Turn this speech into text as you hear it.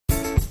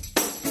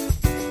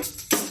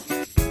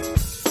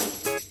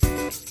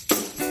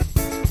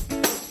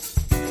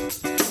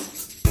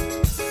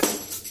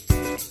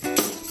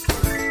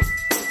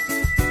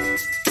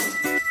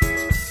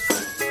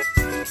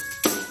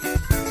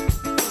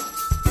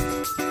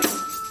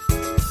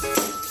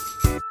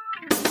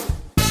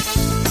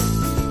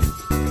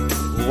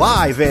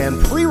live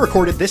and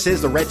pre-recorded. This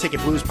is the Red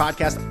Ticket Blues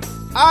podcast.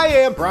 I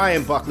am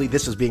Brian Buckley.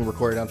 This is being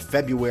recorded on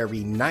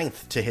February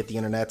 9th to hit the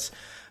internets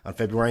on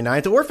February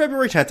 9th or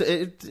February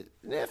 10th.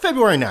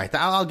 February 9th.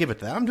 I'll give it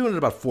to that. I'm doing it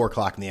about 4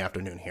 o'clock in the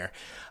afternoon here.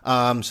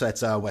 So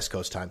that's West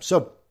Coast time.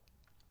 So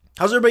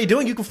how's everybody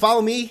doing? You can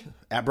follow me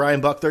at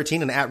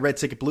BrianBuck13 and at Red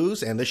Ticket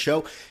Blues, and this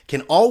show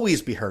can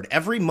always be heard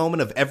every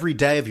moment of every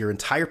day of your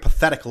entire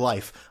pathetic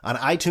life on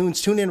iTunes,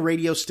 TuneIn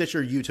Radio,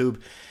 Stitcher,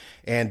 YouTube,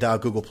 and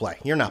Google Play.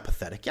 You're not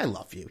pathetic. I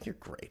love you. You're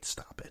great.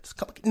 Stop it.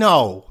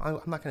 No, I'm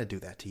not going to do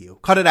that to you.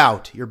 Cut it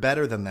out. You're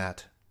better than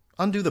that.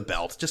 Undo the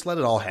belt. Just let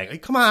it all hang.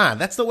 Come on.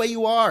 That's the way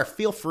you are.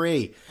 Feel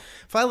free.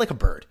 Fly like a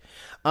bird.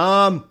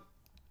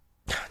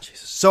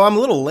 Jesus. So I'm a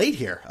little late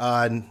here.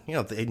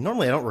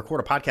 Normally I don't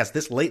record a podcast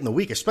this late in the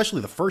week,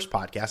 especially the first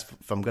podcast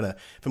if I'm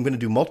gonna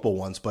do multiple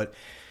ones, but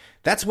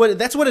that's what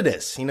it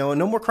is. You know,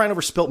 no more crying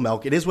over spilt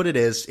milk. It is what it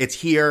is. It's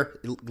here.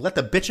 Let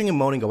the bitching and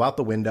moaning go out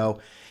the window,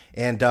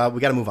 and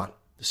we got to move on.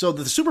 So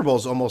the Super Bowl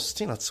is almost,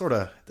 it's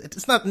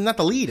not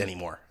the lead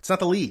anymore. It's not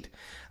the lead.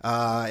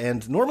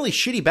 And normally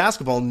shitty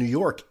basketball in New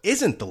York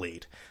isn't the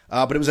lead.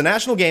 But it was a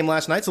national game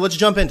last night, so let's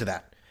jump into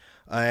that.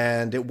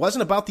 And it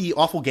wasn't about the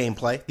awful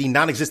gameplay, the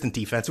non-existent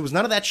defense. It was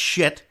none of that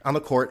shit on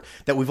the court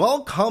that we've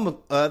all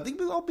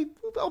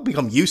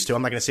become used to.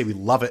 I'm not going to say we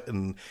love it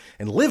and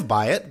live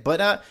by it,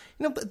 but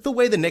the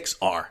way the Knicks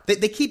are,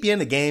 they keep you in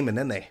the game and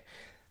then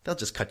they'll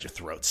just cut your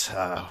throats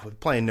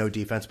playing no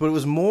defense. But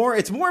it's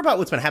more about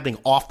what's been happening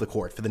off the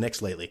court for the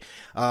Knicks lately.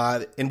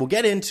 And we'll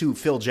get into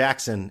Phil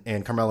Jackson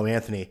and Carmelo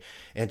Anthony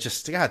and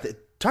just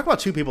talk about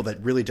two people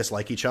that really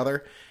dislike each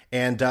other,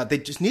 and they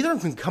just neither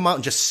of them can come out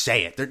and just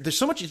say it. There's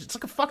so much. It's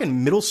like a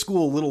fucking middle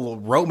school little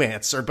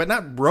romance, but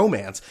not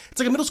romance. It's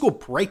like a middle school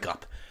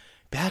breakup,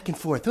 back and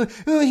forth.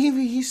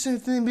 He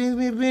said,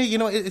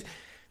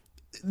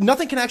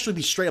 nothing can actually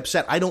be straight up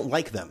said. I don't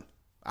like them.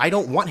 I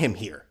don't want him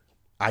here.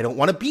 I don't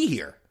want to be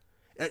here.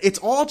 It's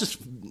all just,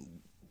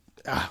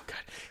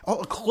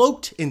 all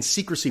cloaked in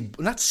secrecy.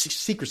 Not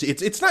secrecy.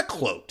 It's not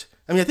cloaked.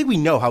 I mean, I think we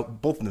know how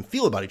both of them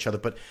feel about each other,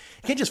 but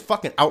you can't just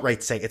fucking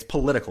outright say it's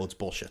political, it's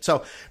bullshit.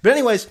 So, but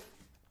anyways,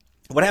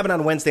 what happened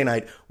on Wednesday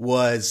night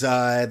was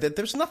that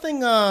there's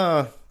nothing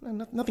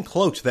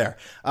cloaked there.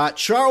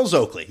 Charles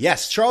Oakley.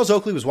 Yes, Charles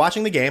Oakley was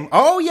watching the game.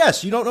 Oh,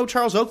 yes, you don't know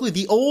Charles Oakley?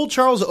 The old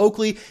Charles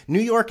Oakley, New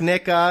York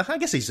Knick, I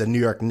guess he's a New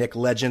York Knick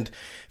legend.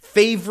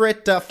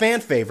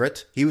 Fan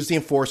favorite. He was the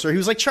enforcer. He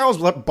was like Charles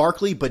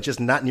Barkley, but just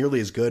not nearly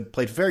as good.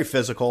 Played very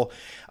physical.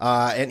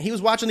 And he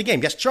was watching the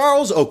game. Yes,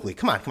 Charles Oakley.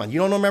 Come on. You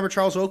don't remember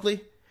Charles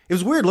Oakley? It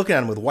was weird looking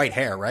at him with white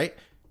hair, right?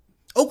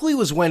 Oakley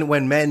was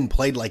when men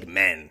played like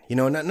men.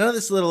 None of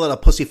this little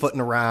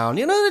pussyfooting around.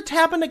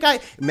 Tapping the guy.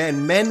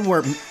 Men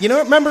were,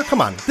 remember? Come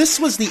on. This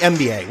was the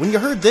NBA. When you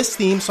heard this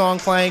theme song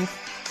playing,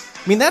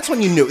 I mean, that's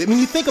when you knew. I mean,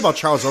 you think about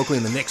Charles Oakley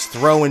and the Knicks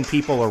throwing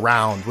people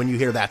around when you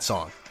hear that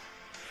song.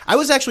 I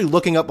was actually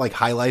looking up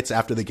highlights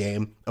after the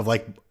game of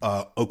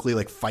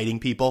Oakley fighting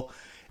people,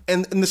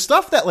 and the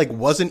stuff that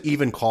wasn't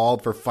even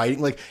called for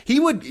fighting. He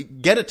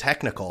would get a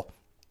technical,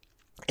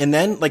 and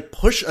then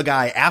push a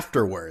guy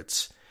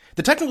afterwards.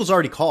 The technical's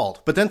already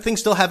called, but then things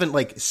still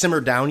haven't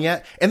simmered down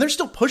yet, and they're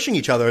still pushing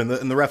each other, and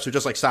the refs are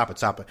just stop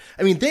it.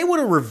 I mean, they would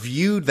have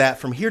reviewed that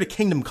from here to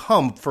Kingdom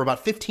Come for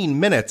about 15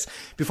 minutes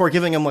before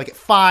giving him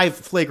 5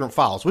 flagrant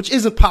fouls, which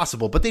isn't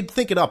possible, but they'd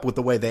think it up with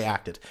the way they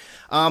acted.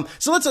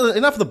 So let's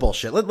enough of the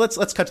bullshit.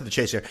 Let's cut to the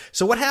chase here.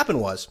 So what happened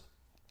was,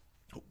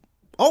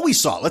 all we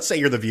saw, let's say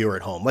you're the viewer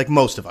at home, like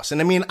most of us. And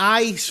I mean,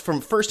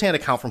 from firsthand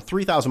account from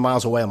 3,000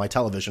 miles away on my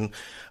television,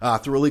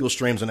 through illegal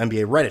streams and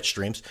NBA Reddit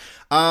streams,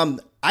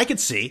 I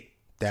could see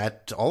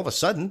that all of a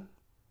sudden,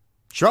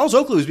 Charles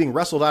Oakley was being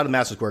wrestled out of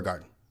Madison Square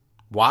Garden.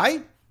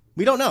 Why?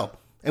 We don't know.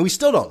 And we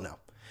still don't know.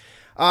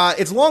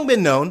 It's long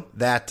been known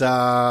that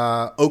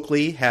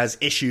Oakley has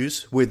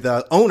issues with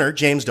the owner,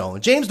 James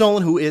Dolan. James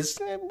Dolan, who is,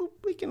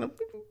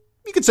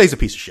 you could say he's a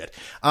piece of shit.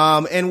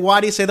 And why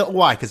do you say that?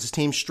 Why? Because his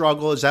team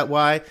struggle. Is that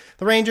why?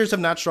 The Rangers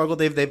have not struggled.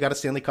 They've got a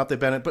Stanley Cup. They've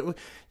been in. But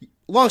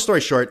long story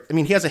short, I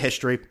mean, he has a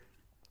history.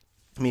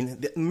 I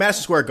mean,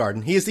 Madison Square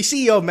Garden. He is the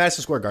CEO of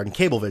Madison Square Garden,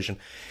 Cablevision.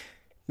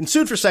 Been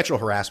sued for sexual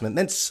harassment,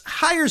 then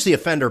hires the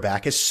offender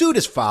back, has sued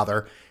his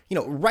father,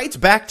 writes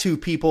back to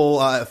people,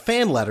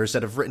 fan letters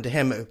that have written to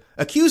him,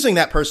 accusing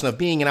that person of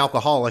being an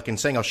alcoholic and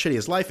saying how shitty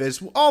his life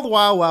is, all the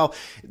while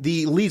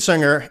the lead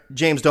singer,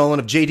 James Dolan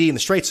of JD and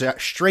the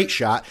Straight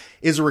Shot,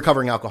 is a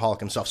recovering alcoholic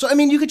himself. So, I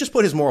mean, you could just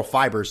put his moral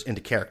fibers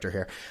into character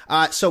here.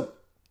 So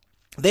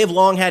they've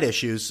long had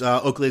issues.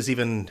 Oakley has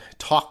even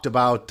talked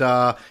about,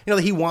 that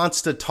he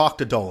wants to talk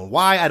to Dolan.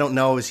 Why? I don't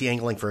know. Is he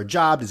angling for a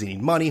job? Does he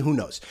need money? Who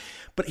knows?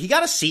 But he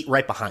got a seat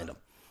right behind him.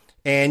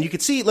 And you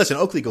could see, listen,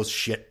 Oakley goes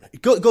shit. He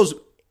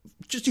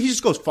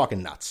just goes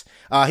fucking nuts.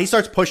 He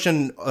starts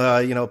pushing,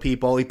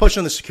 people. He pushed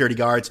on the security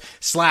guards,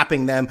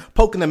 slapping them,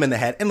 poking them in the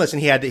head. And listen,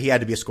 he had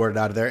to be escorted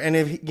out of there. And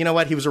if, you know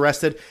what, he was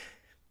arrested.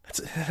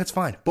 That's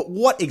fine. But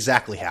what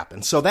exactly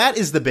happened? So that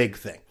is the big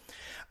thing.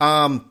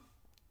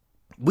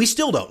 We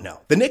still don't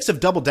know. The Knicks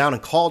have doubled down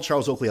and called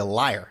Charles Oakley a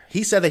liar.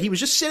 He said that he was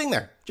just sitting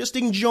there, just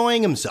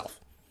enjoying himself.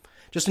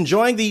 just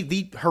enjoying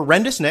the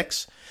horrendous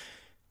Knicks.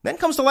 Then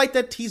comes to light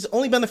that he's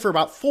only been there for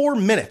about 4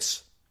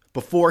 minutes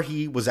before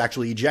he was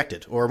actually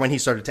ejected, or when he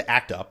started to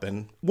act up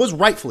and was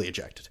rightfully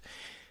ejected.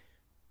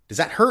 Does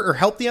that hurt or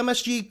help the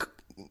MSG?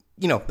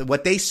 You know,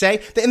 what they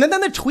say? And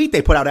then the tweet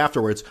they put out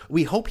afterwards,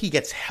 we hope he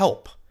gets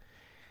help.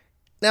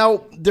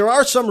 Now, there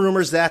are some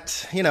rumors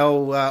that,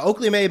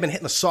 Oakley may have been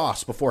hitting the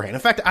sauce beforehand.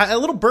 In fact, a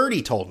little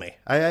birdie told me.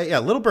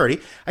 Little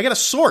birdie. I got a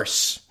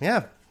source.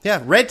 Yeah,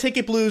 Red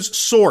Ticket Blues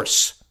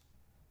source.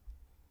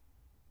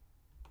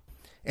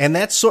 And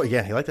that source,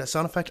 yeah, you like that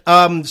sound effect?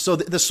 So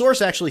the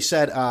source actually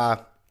said,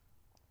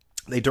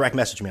 they direct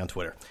messaged me on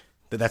Twitter.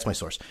 That's my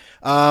source.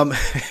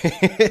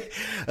 It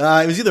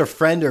was either a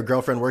friend or a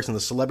girlfriend works in the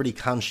celebrity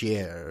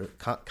concierge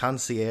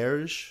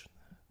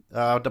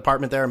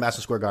department there in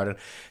Madison Square Garden.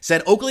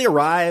 Said Oakley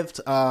arrived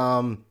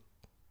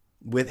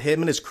with him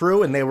and his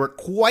crew, and they were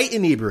quite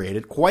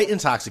inebriated, quite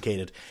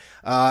intoxicated.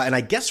 And I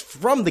guess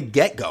from the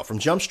get-go, from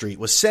Jump Street,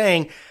 was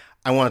saying,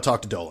 I want to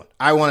talk to Dolan.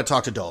 I want to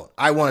talk to Dolan.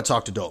 I want to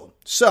talk to Dolan.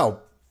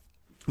 So,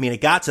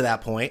 it got to that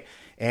point,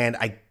 and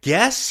I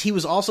guess he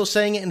was also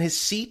saying it in his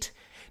seat.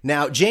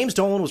 Now, James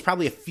Dolan was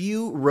probably a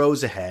few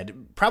rows ahead,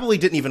 probably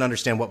didn't even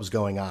understand what was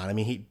going on.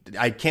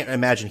 I can't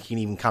imagine he can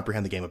even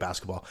comprehend the game of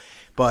basketball.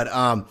 But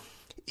I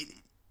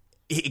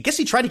guess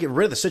he tried to get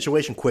rid of the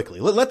situation quickly.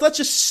 Let's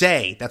just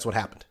say that's what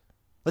happened.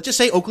 Let's just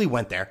say Oakley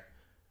went there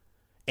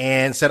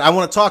and said, I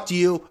want to talk to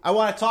you. I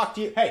want to talk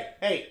to you.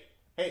 Hey,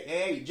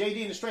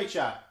 JD in the straight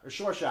shot or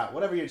short shot,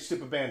 whatever your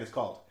stupid band is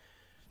called.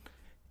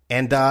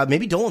 And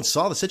maybe Dolan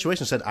saw the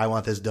situation and said, I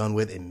want this done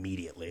with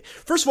immediately.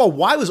 First of all,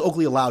 why was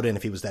Oakley allowed in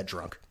if he was that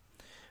drunk?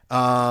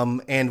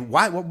 And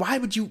why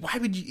would you,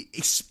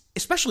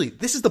 especially,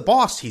 this is the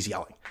boss he's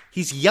yelling.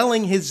 He's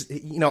yelling his,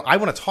 I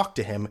want to talk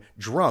to him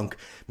drunk.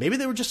 Maybe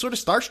they were just sort of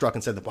starstruck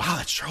and said, wow,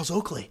 that's Charles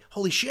Oakley.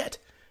 Holy shit.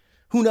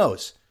 Who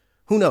knows?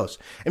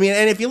 And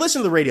if you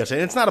listen to the radio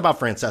today, it's not about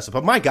Francesa,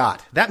 but my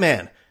God, that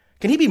man,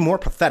 can he be more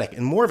pathetic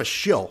and more of a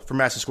shill for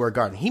Madison Square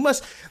Garden?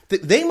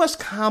 They must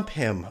comp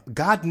him,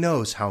 God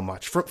knows how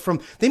much.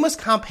 They must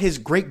comp his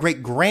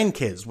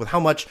great-great-grandkids with how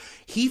much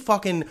he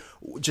fucking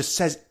just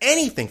says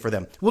anything for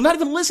them. Will not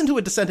even listen to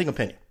a dissenting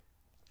opinion.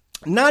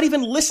 Not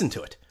even listen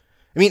to it.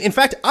 In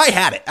fact, I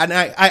had it, and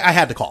I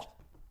had to call.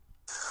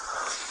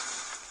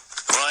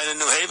 Brian in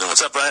New Haven,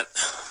 what's up, Brian?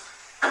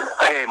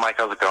 Hey, Mike,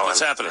 how's it going?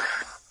 What's happening?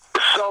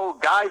 So,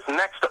 guys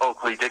next to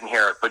Oakley didn't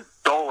hear it, but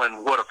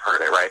Dolan would have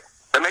heard it, right?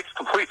 That makes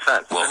complete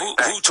sense. Well,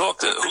 who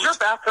talked to... Did your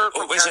bathroom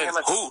prepare him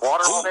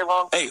water all day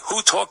long? Hey,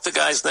 who talked to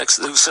guys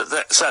who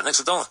sat next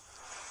to Dolan?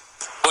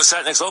 Or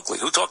sat next to Oakley?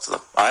 Who talked to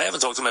them? I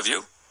haven't talked to them. Have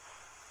you?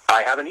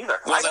 I haven't either.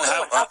 Well, then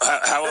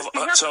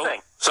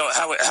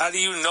how do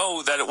you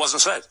know that it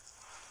wasn't said?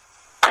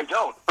 I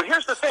don't. But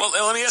here's the thing.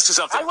 Well, let me ask you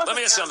something. Let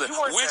me ask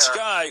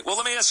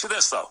you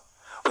this, though.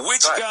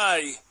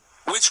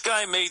 Which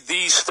guy made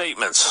these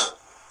statements?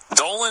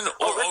 Dolan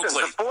or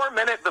Oakley?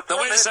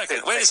 Wait a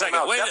second.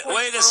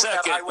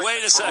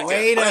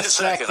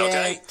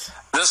 Okay?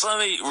 Just let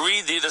me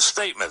read you the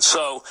statement.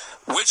 So,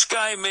 which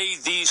guy made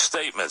these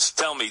statements?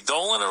 Tell me,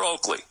 Dolan or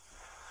Oakley?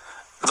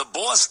 The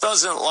boss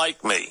doesn't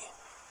like me.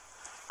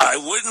 I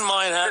wouldn't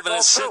mind having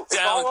a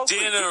sit-down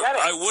dinner.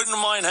 I wouldn't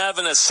mind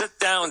having a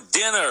sit-down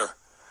dinner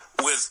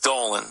with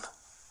Dolan.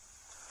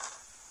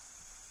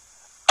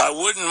 I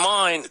wouldn't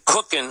mind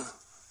cooking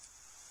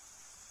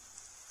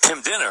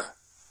him dinner.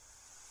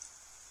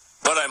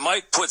 But I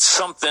might put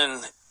something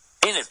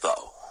in it,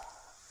 though.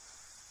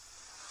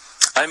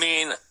 I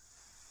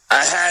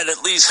had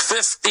at least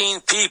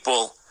 15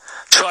 people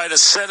try to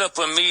set up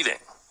a meeting.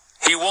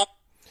 He won't.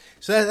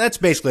 So that's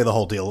basically the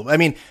whole deal.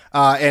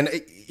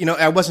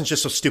 I wasn't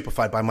just so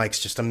stupefied by Mike's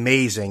just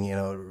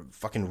amazing,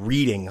 fucking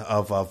reading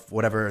of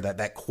whatever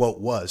that quote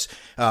was,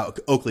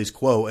 Oakley's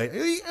quote.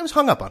 I was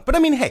hung up on. But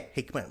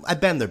hey, come on, I've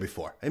been there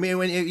before.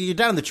 When you're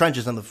down in the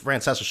trenches on the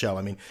Francesa show,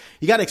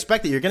 you got to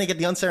expect that you're going to get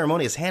the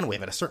unceremonious hand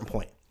wave at a certain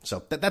point.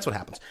 So that's what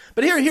happens.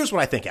 But here's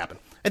what I think happened.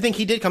 I think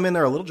he did come in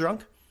there a little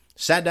drunk,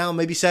 sat down,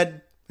 maybe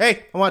said,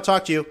 hey, I want to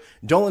talk to you.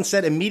 Dolan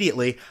said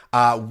immediately,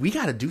 we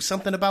got to do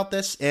something about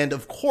this. And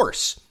of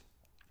course,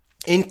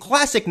 in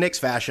classic Knicks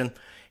fashion,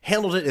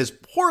 handled it as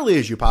poorly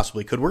as you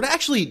possibly could, where it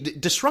actually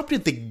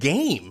disrupted the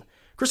game.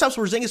 Kristaps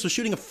Porzingis was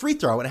shooting a free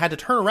throw and had to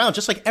turn around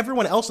just like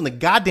everyone else in the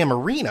goddamn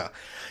arena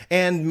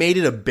and made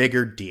it a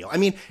bigger deal.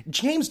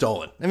 James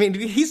Dolan,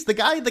 he's the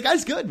guy, the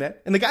guy's good, man.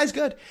 And the guy's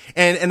good.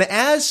 And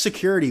as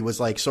security was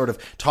sort of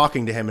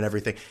talking to him and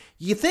everything,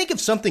 you think if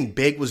something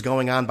big was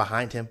going on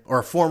behind him or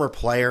a former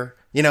player,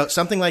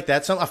 something like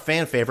that, a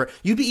fan favorite,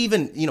 you'd be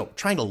even,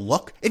 trying to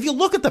look. If you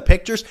look at the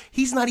pictures,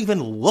 he's not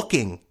even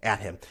looking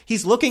at him.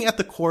 He's looking at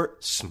the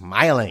court,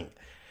 smiling.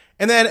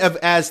 And then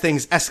as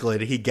things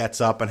escalated, he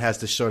gets up and has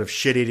this sort of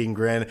shit-eating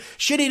grin.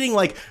 Shit-eating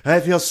like, I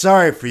feel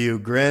sorry for you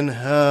grin.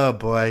 Oh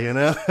boy,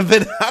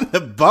 but I'm the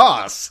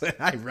boss.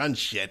 I run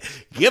shit.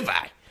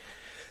 Goodbye.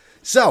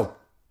 So,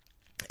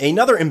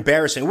 another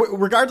embarrassing,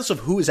 regardless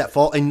of who is at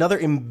fault, another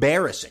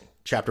embarrassing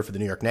chapter for the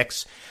New York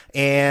Knicks.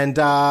 And,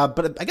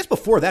 but I guess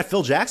before that,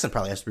 Phil Jackson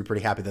probably has to be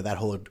pretty happy that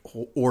whole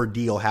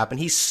ordeal happened.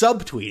 He's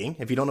subtweeting.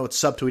 If you don't know what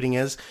subtweeting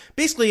is,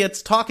 basically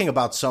it's talking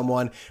about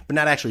someone, but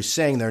not actually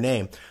saying their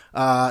name.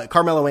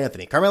 Carmelo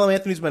Anthony. Carmelo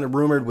Anthony's been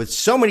rumored with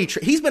so many,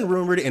 he's been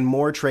rumored in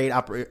more trade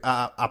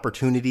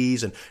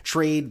opportunities and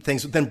trade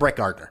things than Brett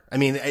Gardner. I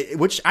mean,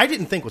 which I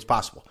didn't think was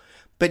possible.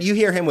 But you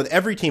hear him with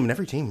every team, and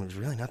every team was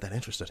really not that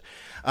interested.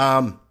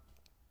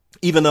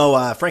 Even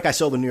though Frank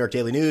Isola of the New York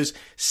Daily News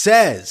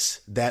says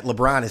that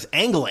LeBron is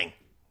angling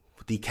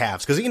with the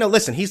Cavs. Because,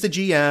 listen, he's the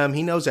GM.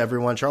 He knows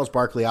everyone. Charles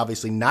Barkley,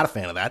 obviously not a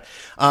fan of that.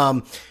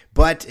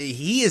 But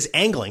he is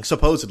angling,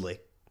 supposedly.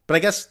 But I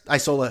guess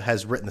Isola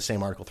has written the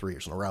same article 3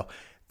 years in a row.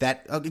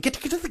 That get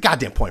to the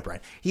goddamn point, Brian.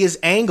 He is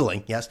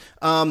angling, yes,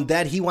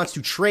 that he wants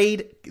to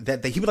trade,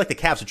 that he would like the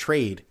Cavs to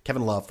trade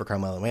Kevin Love for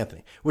Carmelo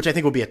Anthony, which I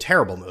think would be a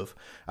terrible move.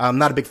 I'm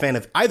not a big fan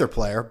of either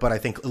player, but I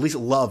think at least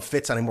Love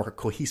fits on a more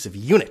cohesive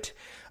unit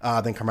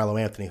than Carmelo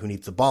Anthony, who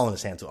needs the ball in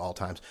his hands at all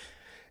times.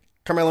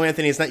 Carmelo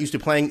Anthony is not used to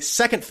playing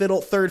second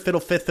fiddle, third fiddle,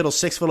 fifth fiddle,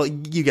 sixth fiddle.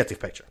 You get the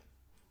picture.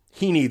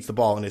 He needs the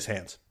ball in his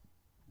hands.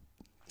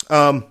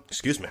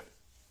 Excuse me.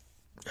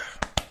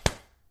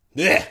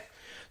 Yeah.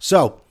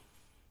 So,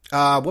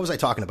 what was I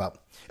talking about?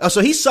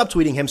 So he's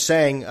subtweeting him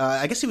saying,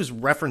 I guess he was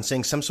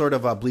referencing some sort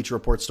of a Bleacher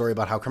Report story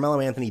about how Carmelo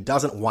Anthony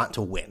doesn't want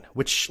to win,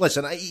 which,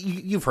 listen,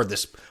 you've heard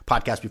this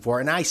podcast before,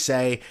 and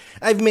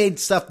I've made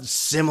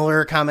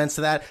similar comments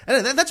to that,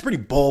 and that's a pretty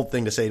bold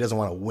thing to say he doesn't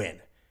want to win.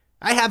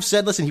 I have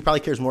said, listen, he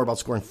probably cares more about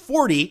scoring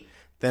 40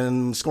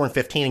 than scoring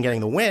 15 and getting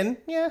the win.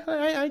 Yeah,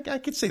 I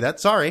could say that.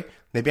 Sorry.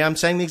 Maybe I'm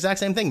saying the exact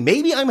same thing.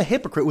 Maybe I'm a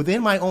hypocrite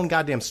within my own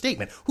goddamn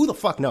statement. Who the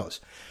fuck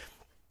knows?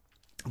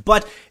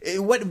 But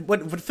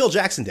what Phil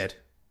Jackson did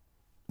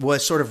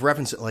was sort of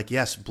reference it like,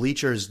 yes,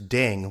 Bleacher's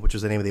Ding, which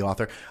was the name of the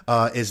author,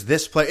 is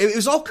this player. It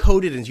was all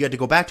coded, and you had to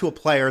go back to a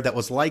player that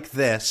was like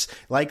this,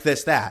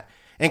 that.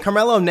 And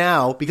Carmelo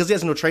now, because he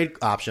has no trade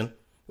option,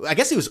 I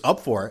guess he was up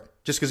for it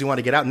just because he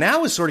wanted to get out.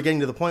 Now is sort of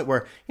getting to the point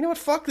where, you know what,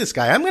 fuck this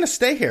guy. I'm going to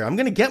stay here. I'm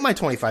going to get my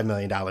 $25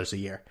 million a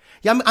year.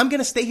 Yeah, I'm going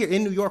to stay here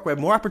in New York where I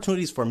have more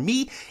opportunities for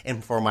me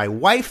and for my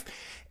wife,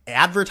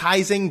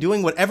 advertising,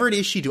 doing whatever it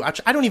is she do.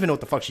 I don't even know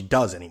what the fuck she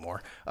does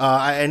anymore.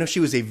 I know she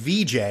was a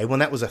VJ when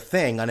that was a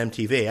thing on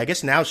MTV. I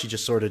guess now she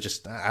just sort of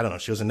I don't know.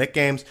 She was in Knick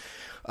games.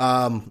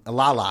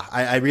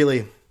 I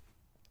really,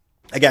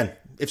 again,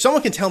 if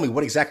someone can tell me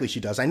what exactly she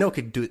does, I know it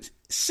could do a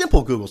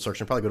simple Google search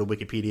and probably go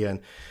to Wikipedia and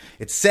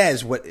it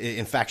says what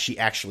in fact she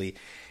actually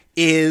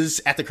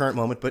is at the current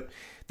moment. But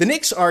the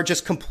Knicks are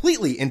just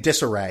completely in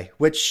disarray,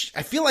 which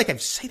I feel like I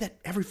say that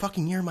every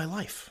fucking year in my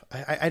life.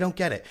 I don't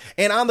get it.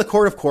 And on the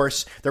court, of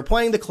course, they're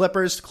playing the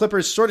Clippers. The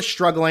Clippers sort of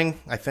struggling,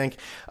 I think.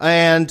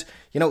 And,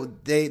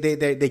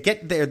 they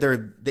get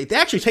there. They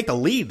actually take the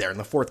lead there in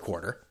the fourth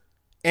quarter.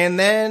 And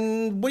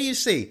then what do you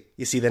see?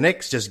 You see the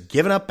Knicks just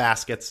giving up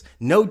baskets,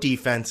 no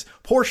defense,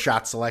 poor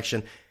shot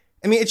selection.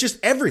 I mean, it's just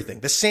everything.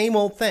 The same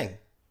old thing.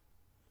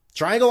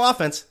 Triangle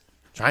offense.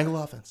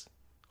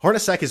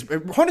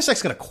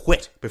 Hornacek's going to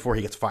quit before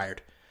he gets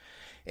fired.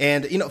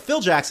 And,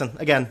 Phil Jackson,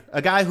 again,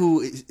 a guy who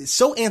is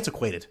so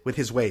antiquated with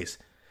his ways.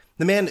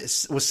 The man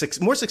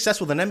was more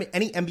successful than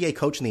any NBA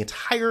coach in the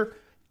entire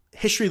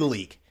history of the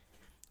league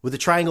with the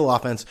triangle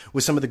offense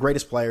with some of the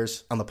greatest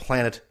players on the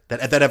planet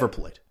that ever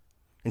played.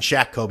 And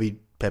Shaq, Kobe,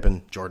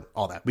 Pippen, Jordan,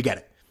 all that. We get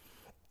it.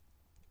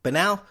 But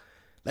now,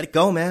 let it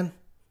go, man.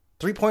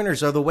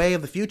 Three-pointers are the way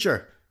of the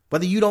future.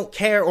 Whether you don't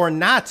care or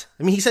not.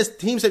 I mean, he says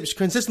teams that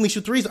consistently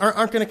shoot threes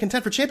aren't going to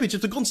contend for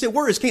championships. The Golden State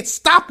Warriors can't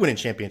stop winning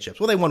championships.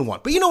 Well, they won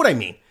one. But you know what I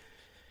mean.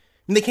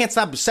 And they can't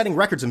stop setting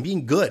records and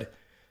being good.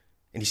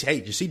 And you say, hey,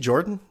 did you see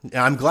Jordan? And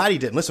I'm glad he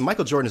didn't. Listen,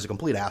 Michael Jordan is a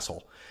complete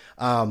asshole.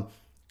 But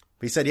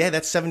he said, yeah,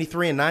 that's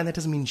 73-9. That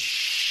doesn't mean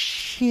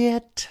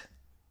shit.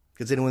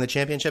 Because they didn't win the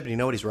championship. And you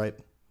know what? He's right.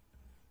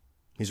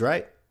 He's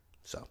right.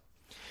 So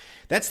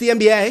that's the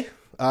NBA.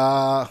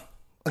 A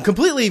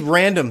completely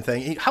random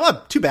thing. How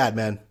about, too bad,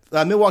 man.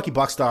 Milwaukee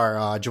Bucks star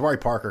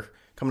Jabari Parker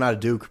coming out of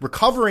Duke,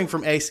 recovering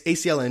from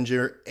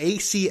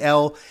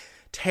ACL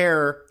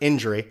tear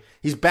injury.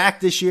 He's back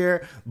this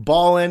year,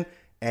 balling,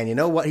 and you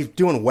know what? He's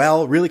doing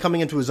well, really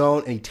coming into his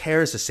own, and he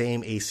tears the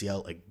same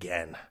ACL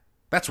again.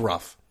 That's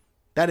rough.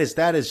 That is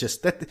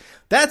just that.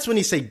 That's when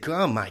you say,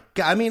 "Oh my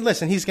God!" I mean,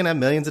 listen, he's gonna have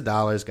millions of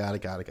dollars. Got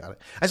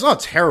it. I saw a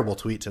terrible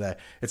tweet today.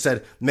 It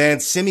said, "Man,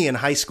 Simeon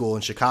High School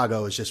in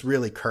Chicago is just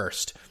really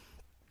cursed."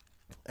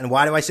 And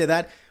why do I say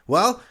that?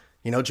 Well,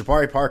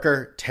 Jabari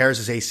Parker tears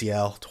his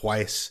ACL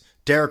twice.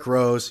 Derrick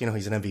Rose,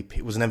 he's an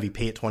MVP, was an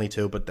MVP at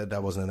 22, but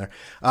that wasn't in there.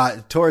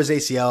 Tore his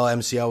ACL,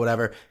 MCL,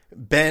 whatever.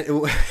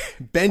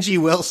 Benji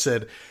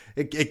Wilson,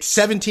 a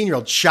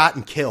 17-year-old shot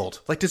and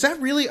killed. Like,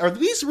 are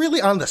these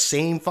really on the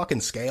same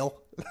fucking scale?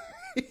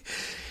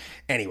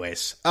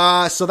 Anyways,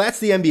 so that's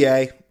the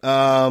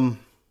NBA.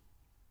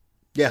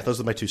 Yeah, those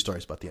are my two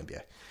stories about the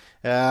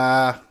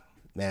NBA.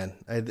 Man,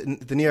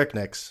 the New York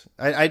Knicks.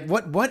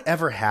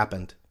 Whatever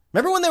happened?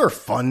 Remember when they were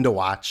fun to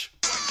watch?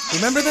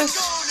 Remember this?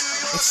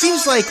 It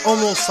seems like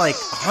almost like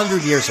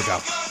 100 years ago.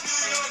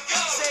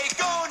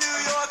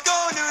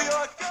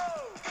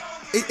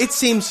 it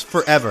seems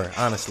forever,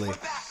 honestly.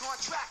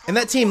 And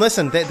that team,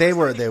 listen, they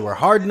were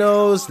hard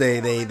nosed,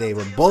 they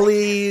were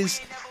bullies,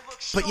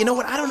 but you know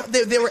what? I don't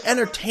know. They were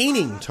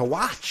entertaining to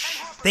watch.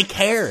 They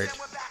cared.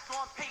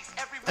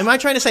 Am I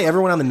trying to say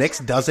everyone on the Knicks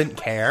doesn't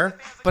care?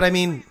 But I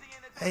mean,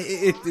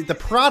 the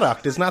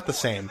product is not the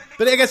same.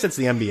 But I guess it's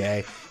the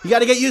NBA. You got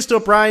to get used to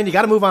it, Brian. You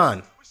got to move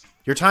on.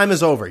 Your time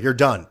is over. You're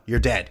done. You're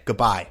dead.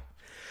 Goodbye.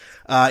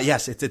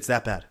 Yes, it's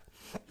that bad.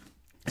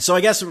 So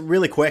I guess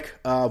really quick,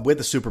 with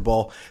the Super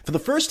Bowl, for the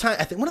first time,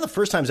 I think one of the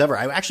first times ever,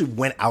 I actually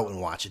went out and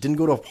watched it. Didn't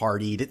go to a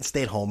party, didn't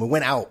stay at home. I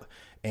went out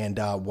and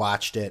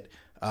watched it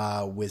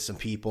with some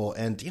people.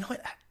 And you know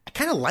what? I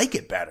kind of like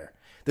it better.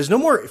 There's no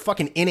more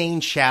fucking inane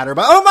chatter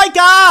about, oh my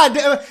God,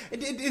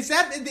 is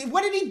that,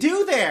 what did he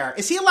do there?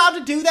 Is he allowed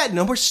to do that?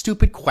 No more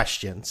stupid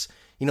questions.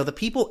 You know, the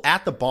people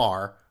at the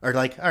bar are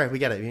like, all right, we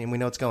get it. We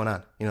know what's going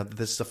on. You know,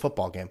 this is a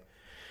football game.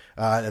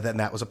 Then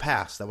that was a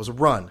pass. That was a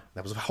run.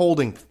 That was a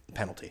holding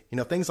penalty. You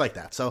know, things like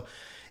that. So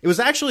it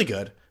was actually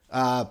good.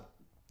 What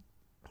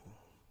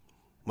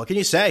can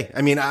you say?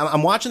 I mean,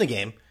 I'm watching the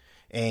game,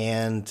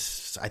 and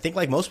I think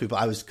like most people,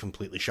 I was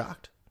completely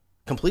shocked.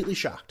 Completely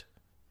shocked.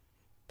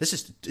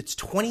 It's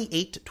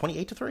 28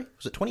 to 3?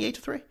 Was it 28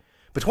 to 3?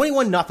 But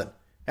 21-0.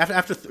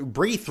 After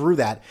Brady threw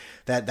that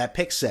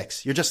pick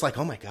six, you're just like,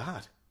 oh my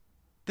God.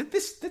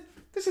 This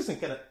isn't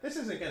gonna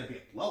be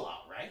a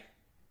blowout, right?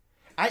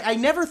 I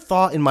never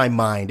thought in my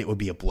mind it would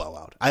be a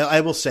blowout. I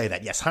will say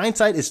that. Yes,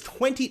 hindsight is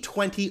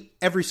 20/20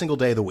 every single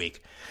day of the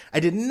week. I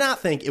did not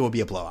think it would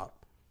be a blowout.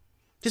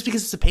 Just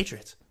because it's the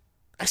Patriots.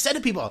 I said to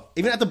people,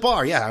 even at the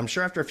bar, yeah, I'm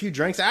sure after a few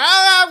drinks,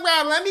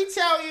 well, let me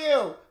tell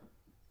you,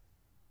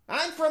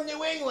 I'm from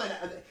New England.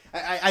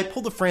 I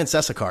pulled the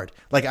Francesa card.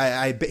 Like,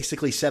 I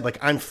basically said, like,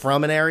 I'm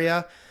from an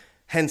area,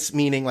 hence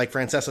meaning, like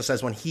Francesa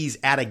says, when he's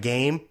at a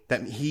game,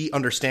 that he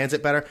understands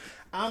it better.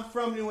 I'm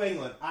from New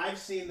England. I've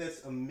seen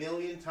this a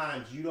million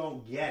times. You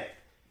don't get it.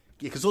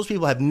 Because those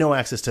people have no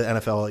access to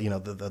NFL, you know,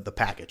 the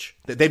package.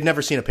 They've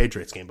never seen a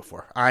Patriots game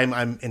before.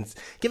 I'm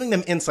giving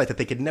them insight that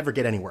they could never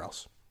get anywhere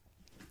else.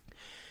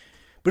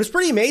 But it's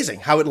pretty amazing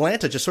how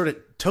Atlanta just sort of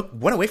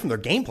went away from their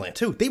game plan,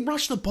 too. They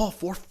rushed the ball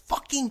 4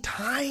 fucking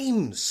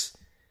times.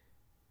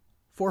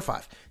 4 or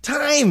 5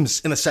 times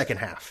in the second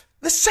half.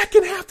 The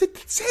second half,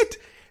 that's it.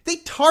 They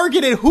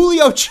targeted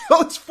Julio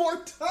Jones 4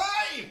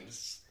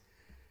 times.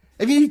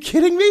 I mean, are you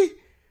kidding me?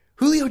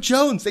 Julio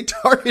Jones, they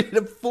targeted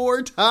him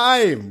 4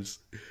 times.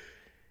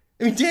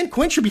 I mean, Dan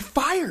Quinn should be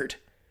fired.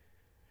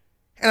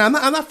 And I'm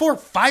not for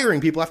firing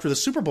people after the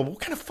Super Bowl.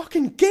 What kind of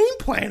fucking game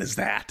plan is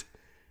that?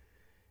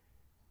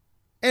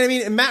 And I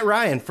mean, Matt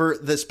Ryan, for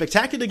the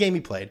spectacular game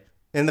he played,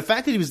 and the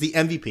fact that he was the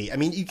MVP, I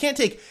mean, you can't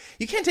take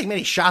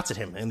many shots at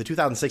him in the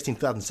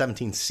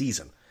 2016-2017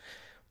 season.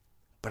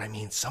 But I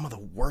mean, some of the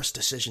worst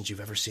decisions you've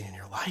ever seen in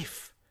your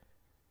life.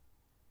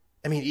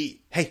 I mean,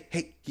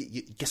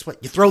 guess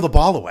what? You throw the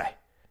ball away.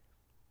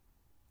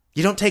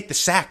 You don't take the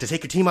sack to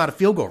take your team out of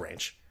field goal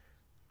range.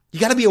 You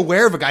got to be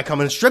aware of a guy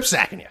coming and strip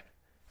sacking you.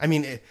 I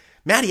mean,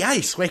 Matty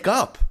Ice, wake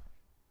up.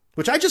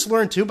 Which I just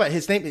learned too, but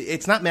his name,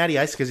 it's not Matty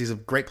Ice because he's a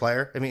great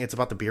player. I mean, it's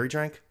about the beer he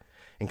drank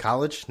in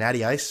college,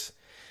 Natty Ice.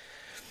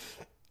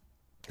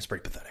 It's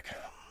pretty pathetic.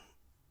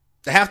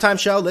 The halftime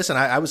show, listen,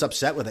 I was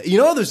upset with it. You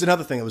know, there's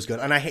another thing that was good,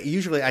 and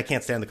usually I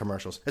can't stand the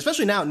commercials.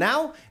 Especially now.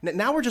 Now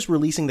we're just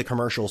releasing the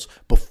commercials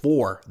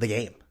before the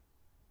game.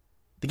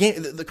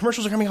 The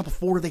commercials are coming out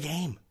before the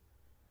game.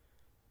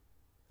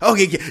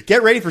 Okay,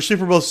 get ready for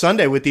Super Bowl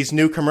Sunday with these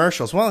new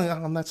commercials. Well,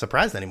 I'm not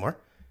surprised anymore.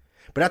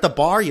 But at the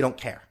bar, you don't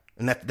care.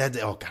 And that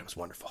oh God, it was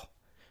wonderful.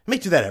 I may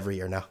do that every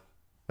year now.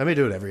 Let me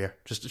do it every year.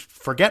 Just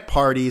forget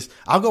parties.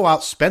 I'll go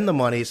out, spend the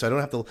money so I don't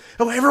have to.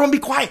 Oh, everyone be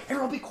quiet.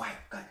 Everyone be quiet.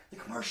 God, the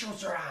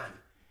commercials are on.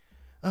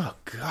 Oh,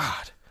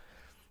 God.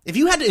 If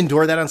you had to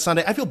endure that on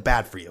Sunday, I feel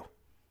bad for you.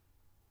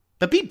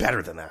 But be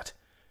better than that.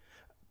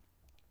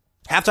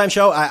 Halftime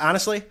show,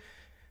 honestly,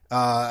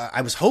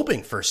 I was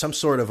hoping for some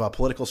sort of a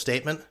political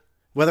statement.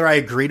 Whether I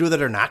agreed with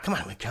it or not. Come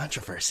on, with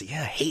controversy.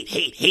 Yeah,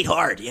 hate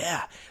hard.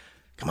 Yeah.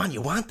 Come on,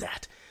 you want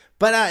that.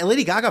 But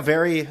Lady Gaga,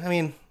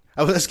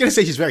 I was going to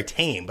say she's very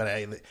tame, but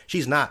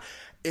she's not.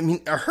 I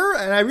mean, her,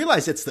 and I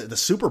realize it's the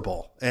Super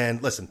Bowl.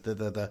 And listen,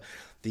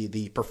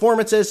 the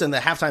performances and the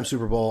halftime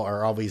Super Bowl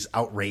are always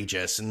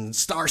outrageous and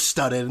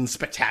star-studded and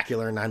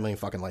spectacular and 9 million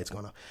fucking lights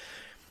going on.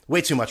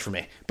 Way too much for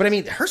me. But I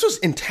mean, hers was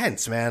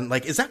intense, man.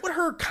 Like, is that what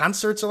her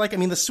concerts are like? I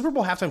mean, the Super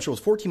Bowl halftime show was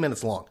 14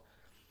 minutes long.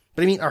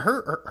 But I mean, are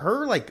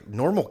her like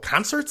normal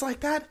concerts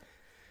like that?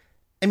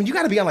 I mean, you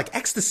got to be on like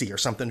ecstasy or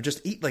something to just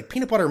eat like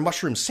peanut butter and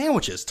mushroom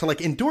sandwiches to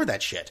like endure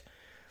that shit.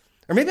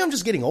 Or maybe I'm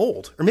just getting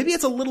old. Or maybe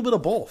it's a little bit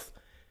of both. I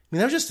mean,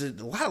 there's just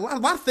a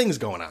lot of things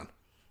going on.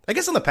 I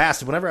guess in the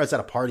past, whenever I was at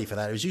a party for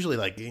that, it was usually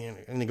like, I'm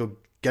going to go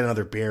get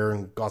another beer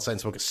and go outside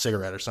and smoke a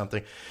cigarette or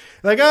something.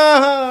 Like,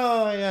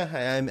 oh,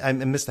 yeah, I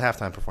missed the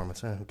halftime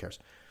performance. Who cares?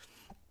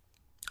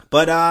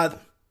 But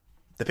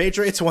the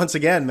Patriots, once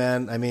again,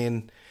 man, I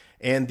mean,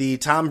 and the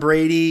Tom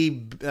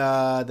Brady,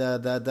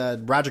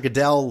 the Roger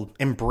Goodell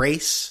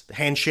embrace, the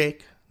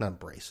handshake, not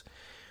embrace.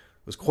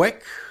 was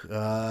quick.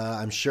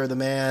 I'm sure the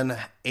man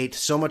ate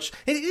so much.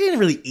 He didn't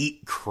really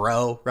eat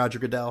crow, Roger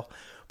Goodell,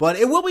 but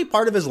it will be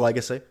part of his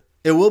legacy.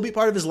 It will be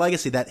part of his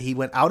legacy that he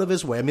went out of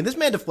his way. I mean, this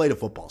man deflated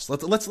footballs.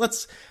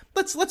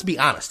 Let's be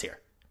honest here.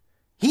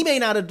 He may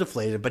not have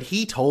deflated, but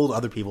he told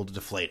other people to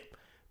deflate it.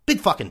 Big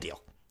fucking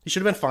deal. He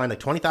should have been fined like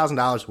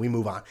 $20,000. We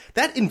move on.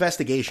 That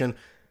investigation,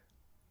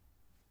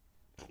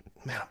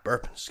 man, I'm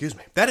burping. Excuse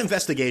me. That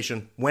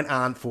investigation went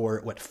on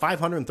for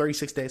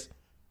 536 days.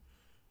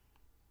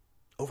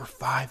 Over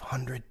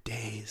 500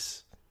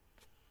 days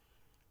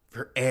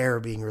for air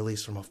being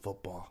released from a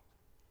football.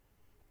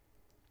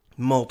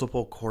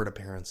 Multiple court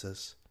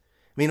appearances.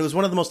 I mean, it was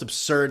one of the most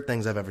absurd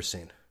things I've ever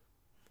seen.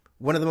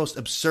 One of the most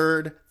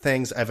absurd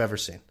things I've ever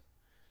seen.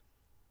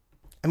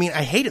 I mean,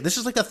 I hate it. This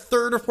is like the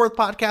third or fourth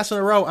podcast in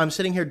a row I'm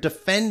sitting here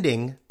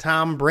defending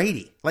Tom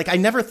Brady. Like, I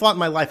never thought in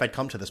my life I'd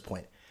come to this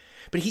point.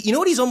 But you know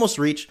what he's almost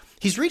reached?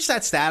 He's reached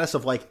that status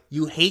of like,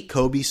 you hate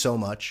Kobe so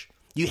much.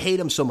 You hate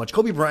him so much.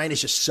 Kobe Bryant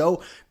is just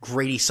so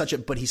great.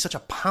 But he's such a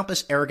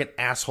pompous, arrogant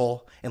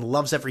asshole and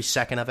loves every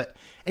second of it.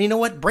 And you know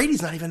what?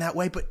 Brady's not even that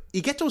way, but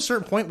you get to a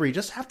certain point where you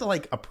just have to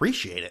like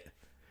appreciate it.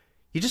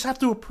 You just have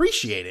to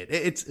appreciate it.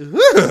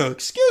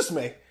 Excuse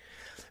me.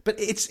 But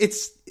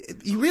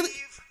you really...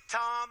 Leave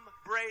Tom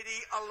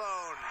Brady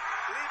alone.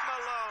 Leave him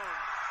alone.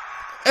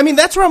 I mean,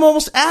 that's where I'm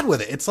almost at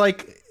with it. It's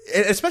like,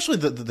 especially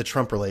the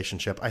Trump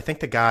relationship. I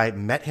think the guy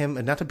met him,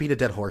 and not to beat a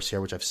dead horse here,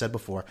 which I've said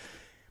before,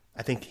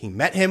 I think he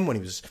met him when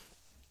he was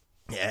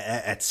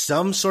at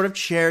some sort of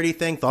charity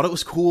thing, thought it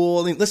was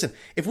cool. I mean, listen,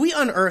 if we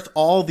unearth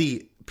all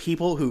the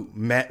people who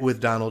met with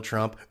Donald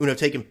Trump, who have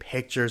taken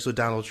pictures with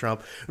Donald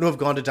Trump, who have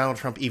gone to Donald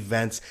Trump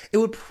events, it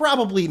would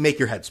probably make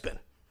your head spin.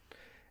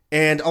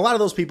 And a lot of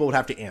those people would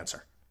have to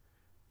answer,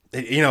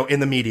 you know, in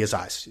the media's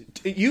eyes.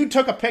 You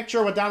took a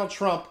picture with Donald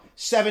Trump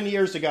 7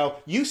 years ago.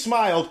 You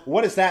smiled.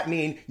 What does that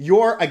mean?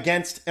 You're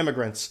against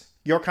immigrants.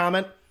 Your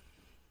comment?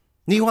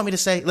 Do you want me to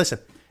say, listen,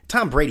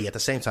 Tom Brady at the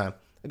same time,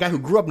 a guy who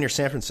grew up near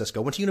San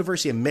Francisco, went to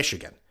University of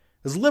Michigan.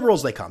 As liberal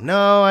as they come.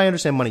 No, I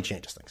understand money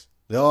changes things.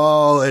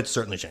 Oh, it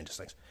certainly changes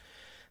things.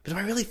 But do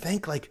I really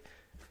think like,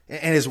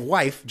 and his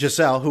wife,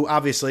 Giselle, who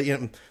obviously, you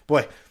know,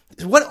 boy,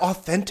 what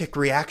authentic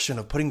reaction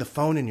of putting the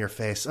phone in your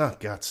face. Oh,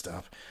 God,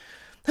 stop.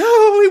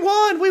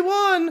 Oh, we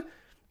won.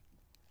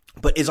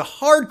 But is a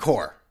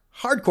hardcore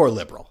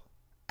liberal.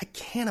 I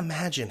can't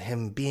imagine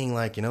him being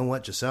like, you know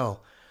what,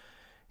 Giselle,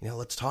 you know,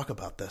 let's talk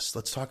about this.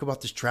 Let's talk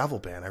about this travel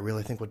ban. I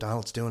really think what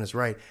Donald's doing is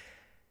right.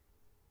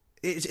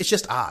 It's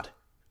just odd.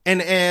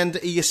 And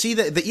you see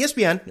the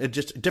ESPN,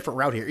 just a different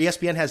route here.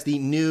 ESPN has the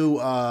new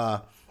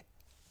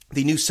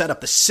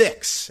setup, the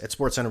 6 at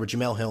SportsCenter with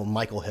Jemele Hill and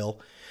Michael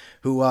Hill,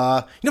 who,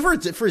 you know,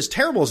 for as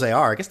terrible as they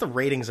are, I guess the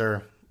ratings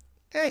are,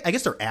 I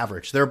guess they're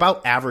average. They're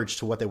about average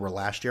to what they were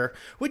last year,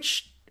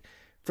 which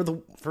for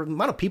the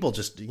amount of people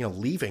just, you know,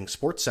 leaving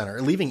SportsCenter,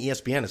 leaving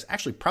ESPN is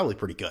actually probably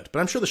pretty good. But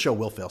I'm sure the show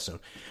will fail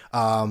soon.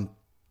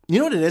 You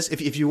know what it is?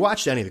 If you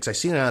watched any of it, because I've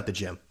seen it out at the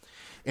gym,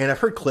 and I've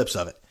heard clips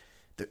of it,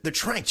 they're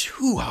trying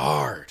too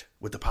hard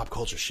with the pop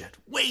culture shit.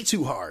 Way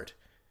too hard.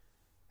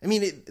 I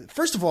mean,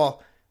 first of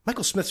all,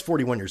 Michael Smith's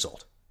 41 years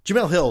old.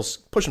 Jemele Hill's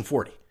pushing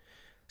 40.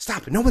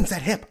 Stop it. No one's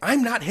that hip.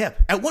 I'm not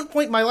hip. At one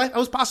point in my life, I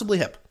was possibly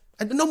hip.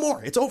 No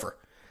more. It's over.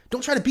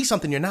 Don't try to be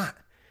something you're not.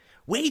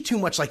 Way too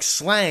much like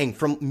slang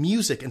from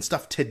music and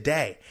stuff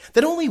today.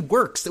 That only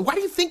works. Why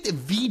do you think that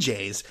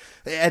VJs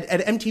at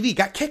MTV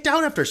got kicked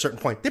out after a certain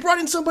point? They brought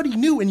in somebody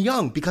new and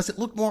young because it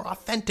looked more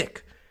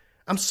authentic.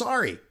 I'm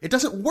sorry. It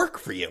doesn't work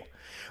for you.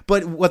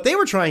 But what they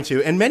were trying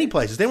to, in many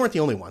places, they weren't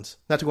the only ones.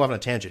 Not to go off on a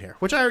tangent here,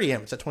 which I already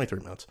am. It's at 23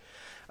 minutes.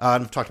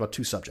 I've talked about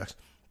 2 subjects.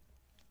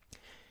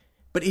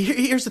 But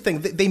here's the thing.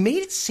 They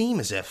made it seem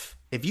as if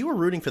you were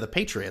rooting for the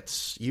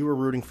Patriots, you were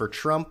rooting for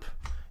Trump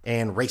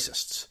and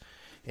racists.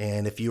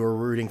 And if you were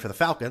rooting for the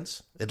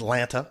Falcons,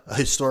 Atlanta, a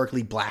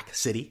historically black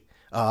city,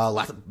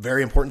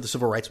 very important to the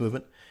civil rights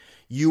movement,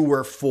 you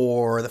were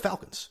for the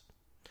Falcons.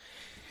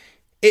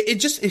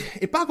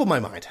 It boggled my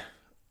mind.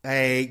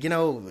 You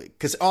know,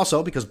 because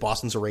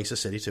Boston's a racist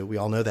city too. We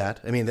all know that.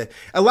 I mean,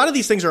 a lot of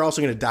these things are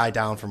also going to die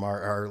down from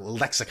our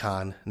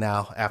lexicon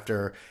now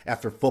after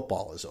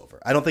football is over.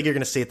 I don't think you're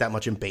going to see it that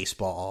much in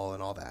baseball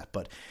and all that,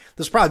 but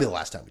this is probably the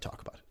last time we talk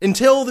about it.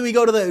 Until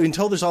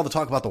there's all the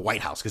talk about the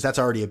White House, because that's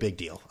already a big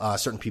deal.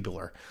 Certain people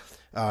are,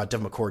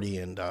 Devin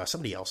McCourty and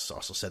somebody else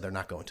also said they're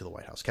not going to the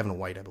White House. Kevin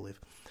White, I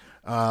believe.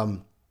 Where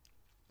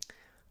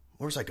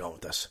was I going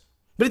with this?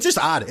 But it's just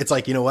odd. It's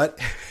like, you know what?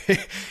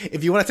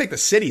 If you want to take the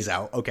cities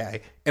out,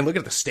 okay, and look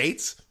at the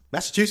states,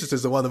 Massachusetts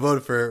is the one that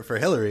voted for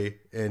Hillary,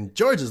 and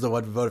Georgia is the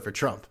one that voted for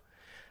Trump.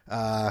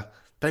 But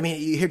I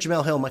mean, you hear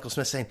Jemele Hill and Michael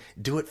Smith saying,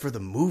 do it for the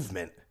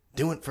movement,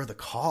 do it for the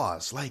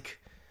cause. Like,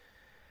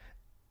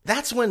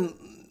 that's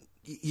when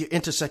you're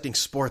intersecting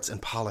sports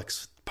and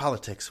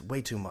politics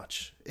way too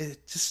much.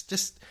 It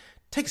just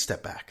take a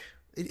step back.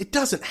 It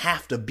doesn't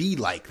have to be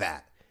like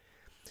that.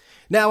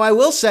 Now, I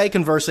will say,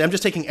 conversely, I'm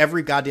just taking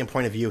every goddamn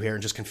point of view here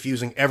and just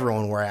confusing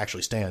everyone where I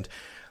actually stand.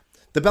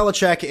 The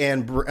Belichick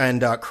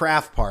and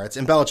Kraft parts,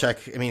 and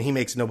Belichick, I mean, he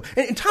makes no...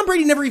 And Tom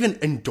Brady never even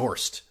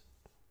endorsed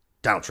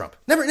Donald Trump.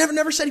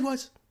 Never said he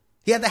was.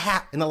 He had the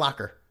hat in the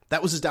locker.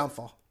 That was his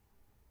downfall.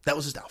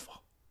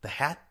 The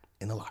hat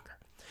in the locker.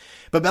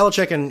 But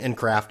Belichick and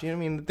Kraft,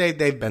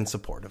 they've been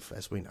supportive,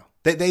 as we know.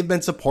 They've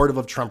been supportive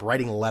of Trump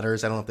writing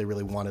letters. I don't know if they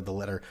really wanted the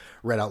letter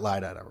read out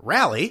loud at a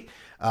rally,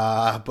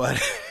 but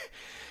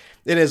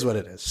it is what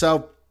it is.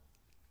 So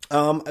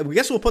I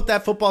guess we'll put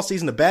that football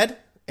season to bed.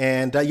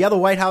 And the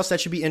White House,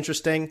 that should be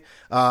interesting.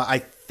 I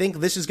think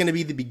this is going to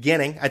be the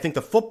beginning. I think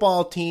the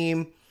football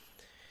team,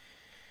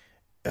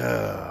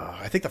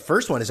 I think the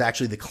first one is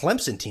actually the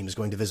Clemson team is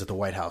going to visit the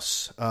White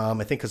House. I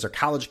think because their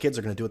college kids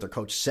are going to do what their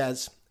coach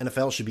says.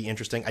 NFL should be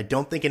interesting. I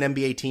don't think an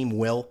NBA team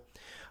will.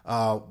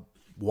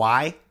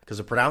 Why? Because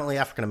they're predominantly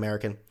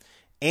African-American.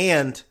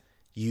 And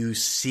you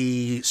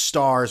see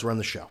stars run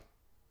the show.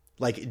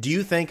 Like, do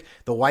you think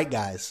the white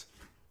guys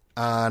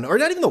or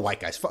not even the white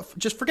guys,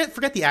 just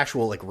forget the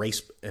actual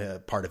race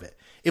part of it.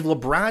 If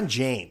LeBron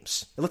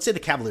James, let's say the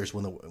Cavaliers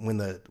win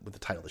the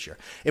title this year.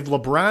 If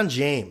LeBron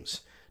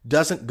James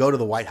doesn't go to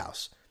the White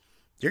House,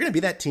 you're going to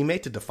be that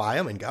teammate to defy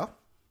him and go?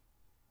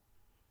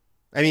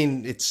 I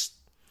mean, it's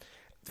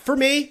for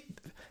me,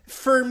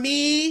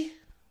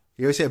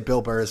 you always say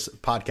Bill Burr's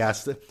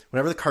podcast,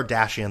 whenever the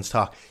Kardashians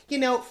talk,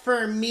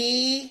 for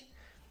me,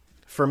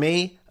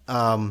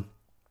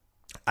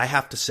 I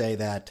have to say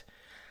that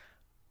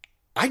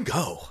I'd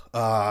go.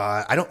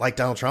 I don't like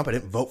Donald Trump. I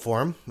didn't vote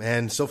for him.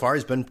 And so far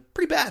he's been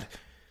pretty bad,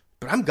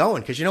 but I'm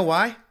going because you know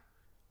why?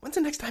 When's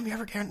the next time you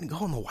ever going to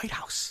go in the White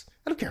House?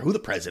 I don't care who the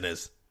president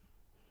is.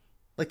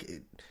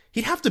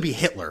 He'd have to be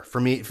Hitler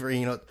for me,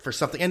 for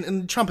something.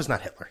 And Trump is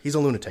not Hitler. He's a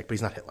lunatic, but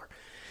he's not Hitler.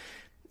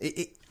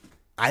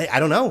 I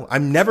don't know.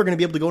 I'm never going to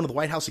be able to go into the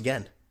White House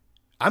again.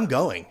 I'm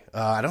going.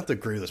 I don't have to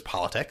agree with his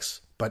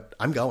politics, but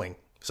I'm going.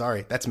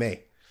 Sorry, that's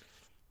me.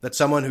 That's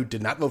someone who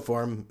did not vote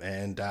for him,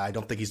 and I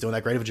don't think he's doing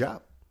that great of a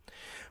job.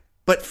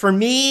 But for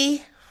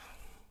me,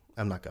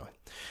 I'm not going.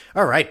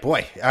 All right,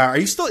 boy.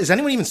 Is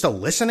anyone even still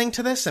listening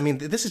to this? I mean,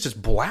 this is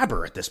just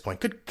blabber at this point.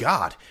 Good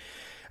God.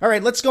 All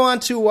right, let's go on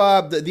to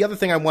the other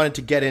thing I wanted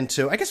to get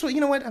into. I guess, you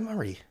know what? I'm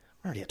already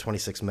at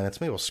 26 minutes.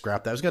 Maybe we'll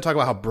scrap that. I was going to talk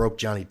about how broke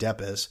Johnny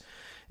Depp is.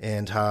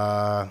 And,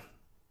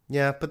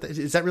 yeah, but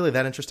is that really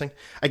that interesting?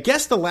 I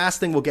guess the last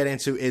thing we'll get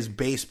into is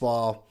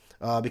baseball.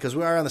 Because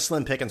we are on the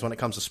slim pickings when it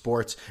comes to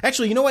sports.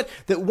 Actually, you know what?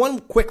 That one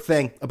quick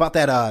thing about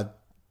that.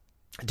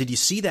 Did you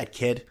see that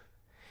kid?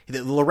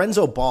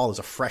 Lorenzo Ball is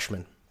a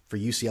freshman for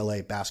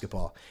UCLA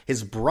basketball.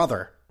 His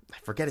brother, I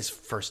forget his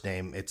first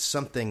name. It's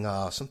something,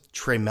 some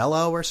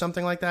Tremello or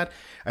something like that.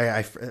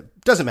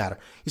 It doesn't matter.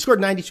 He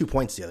scored 92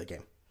 points the other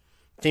game.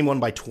 Team won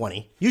by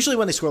 20. Usually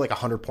when they score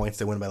 100 points,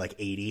 they win by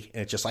 80.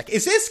 And it's just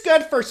is this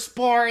good for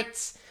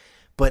sports?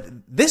 But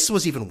this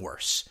was even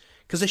worse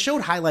because they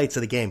showed highlights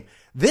of the game.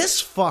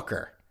 This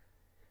fucker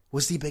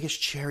was the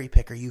biggest cherry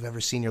picker you've ever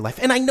seen in your life.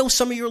 And I know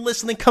some of you are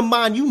listening. Come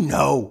on, you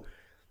know.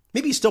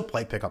 Maybe you still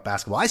play pickup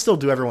basketball. I still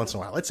do every once in a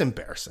while. It's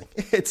embarrassing.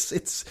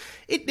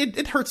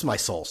 It hurts my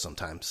soul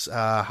sometimes.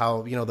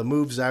 How, the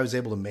moves I was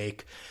able to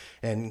make.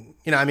 And,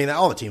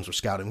 all the teams were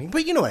scouting me.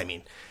 But you know what I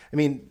mean.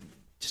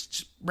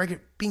 Just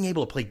being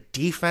able to play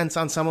defense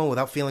on someone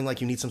without feeling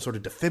like you need some sort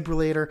of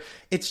defibrillator.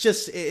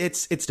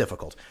 It's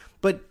difficult.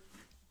 But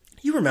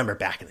you remember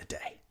back in the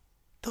day.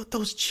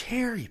 Those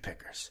cherry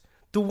pickers,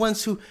 the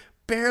ones who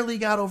barely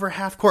got over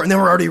half court and they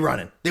were already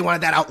running. They wanted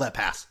that outlet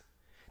pass.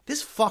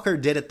 This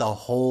fucker did it the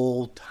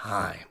whole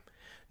time.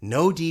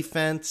 No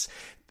defense.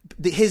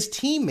 His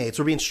teammates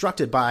were being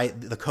instructed by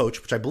the coach,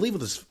 which I believe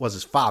was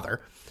his father,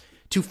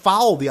 to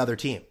foul the other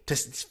team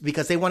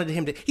because they wanted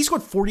him to. He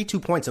scored 42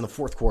 points in the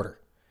fourth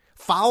quarter.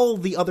 Foul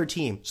the other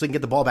team so they can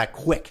get the ball back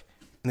quick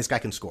and this guy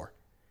can score.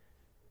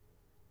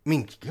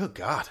 Good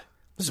God.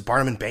 This is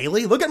Barnum and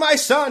Bailey. Look at my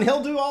son.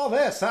 He'll do all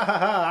this. Ha ha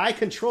ha. I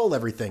control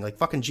everything. Like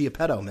fucking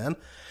Giappetto, man.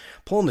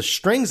 Pulling the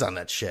strings on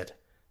that shit.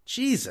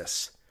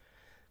 Jesus.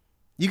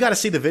 You got to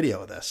see the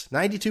video of this.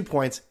 92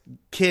 points.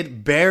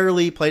 Kid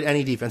barely played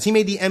any defense. He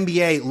made the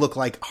NBA look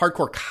like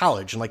hardcore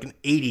college in an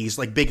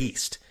 80s, Big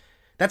East.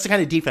 That's the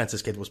kind of defense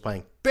this kid was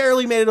playing.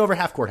 Barely made it over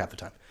half court half the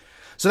time.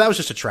 So that was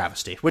just a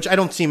travesty, which I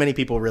don't see many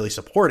people really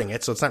supporting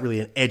it. So it's not really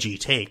an edgy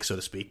take, so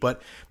to speak.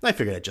 But I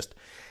figured I'd just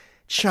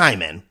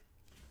chime in.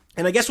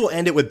 And I guess we'll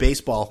end it with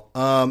baseball.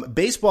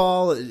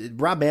 Baseball,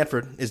 Rob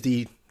Manfred is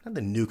not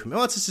the new commissioner.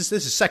 Well, this is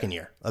his second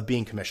year of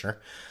being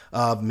commissioner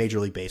of Major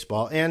League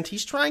Baseball. And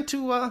he's trying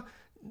to,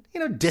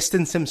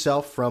 distance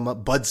himself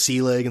from Bud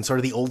Selig and sort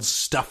of the old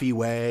stuffy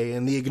way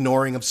and the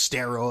ignoring of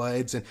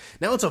steroids. And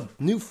now it's a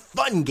new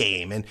fun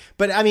game.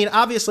 But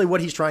obviously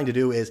what he's trying to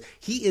do is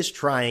he is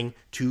trying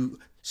to,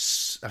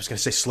 I was going to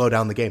say slow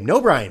down the game. No,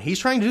 Brian, he's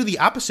trying to do the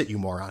opposite, you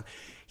moron.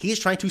 He is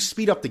trying to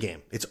speed up the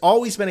game. It's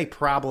always been a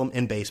problem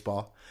in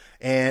baseball.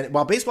 And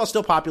while baseball is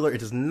still popular, it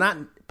does not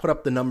put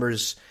up the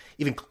numbers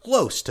even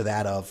close to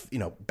that of,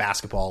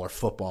 basketball or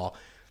football.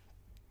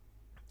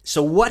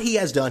 So what he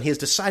has done, he has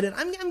decided,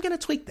 I'm going to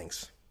tweak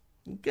things.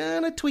 I'm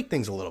going to tweak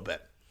things a little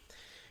bit.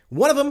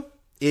 One of them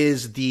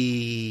is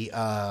the,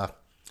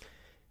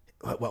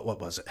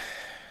 what was it?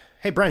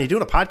 Hey, Brian, you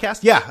doing a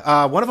podcast?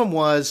 Yeah. One of them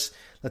was,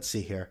 let's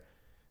see here.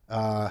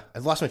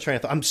 I've lost my train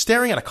of thought. I'm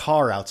staring at a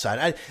car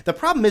outside. The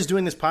problem is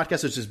doing this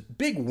podcast, there's this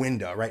big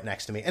window right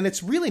next to me, and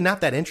it's really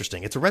not that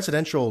interesting. It's a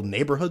residential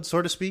neighborhood,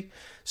 so to speak.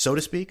 It's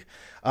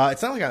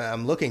not like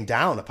I'm looking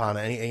down upon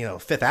any,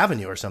 Fifth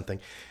Avenue or something,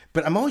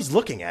 but I'm always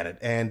looking at it,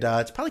 and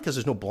it's probably because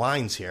there's no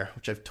blinds here,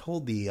 which I've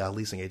told the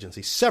leasing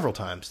agency several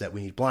times that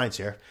we need blinds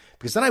here,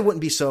 because then I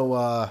wouldn't be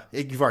so,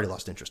 you've already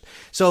lost interest.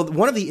 So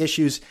one of the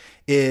issues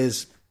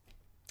is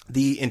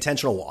the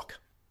intentional walk.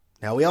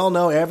 Now, we all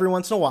know every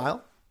once in a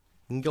while,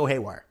 you can go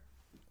haywire.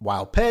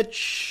 Wild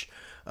pitch,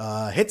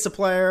 hits a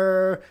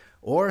player,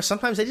 or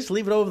sometimes they just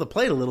leave it over the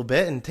plate a little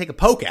bit and take a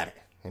poke at it.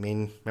 I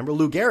mean, remember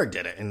Lou Gehrig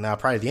did it in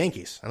probably the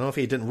Yankees. I don't know if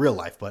he did in real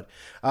life, but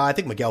I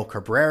think Miguel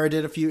Cabrera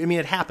did a few. I mean,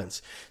 it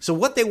happens. So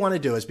what they want to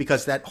do is,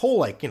 because that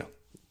whole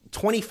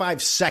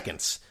 25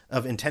 seconds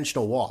of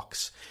intentional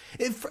walks.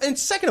 And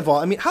second of all,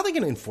 I mean, how are they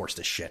going to enforce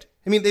this shit?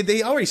 I mean,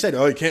 they already said,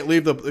 you can't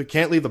leave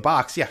the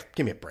box. Yeah,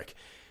 give me a break.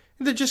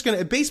 They're just going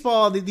to,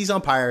 baseball, these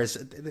umpires,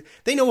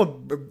 they know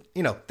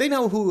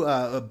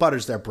who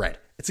butters their bread.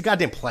 It's the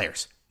goddamn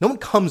players. No one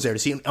comes there to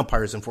see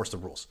umpires enforce the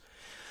rules.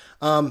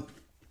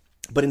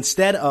 But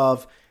instead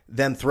of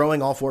them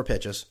throwing all 4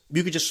 pitches,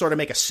 you could just sort of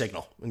make a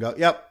signal and go,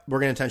 yep, we're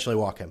going to intentionally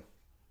walk him.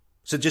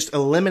 So just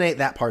eliminate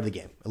that part of the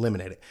game.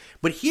 Eliminate it.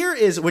 But here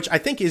is, which I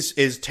think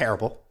is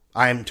terrible.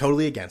 I am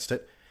totally against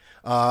it.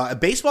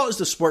 Baseball is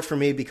the sport for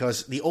me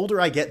because the older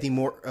I get, the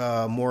more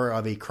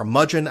of a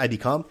curmudgeon I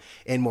become,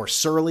 and more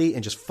surly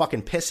and just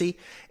fucking pissy.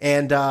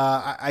 And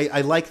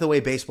I like the way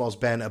baseball's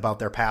been about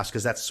their past,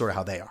 because that's sort of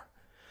how they are.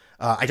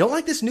 I don't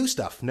like this new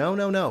stuff.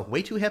 No.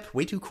 Way too hip,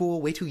 way too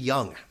cool, way too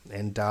young.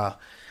 And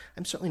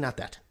I'm certainly not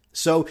that.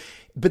 So,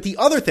 but the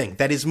other thing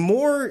that is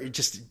more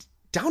just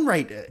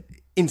downright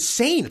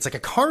insane, it's like a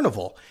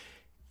carnival.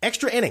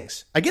 Extra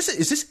innings. I guess,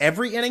 is this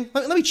every inning?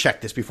 Let me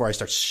check this before I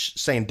start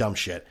saying dumb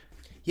shit.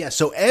 Yeah,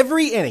 so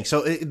every inning.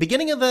 So at the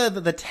beginning of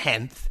the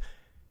 10th,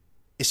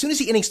 as soon as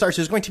the inning starts,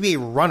 there's going to be a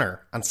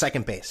runner on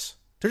second base.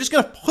 They're just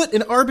going to put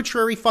an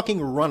arbitrary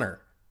fucking runner.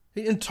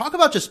 And talk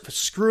about just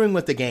screwing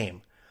with the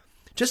game.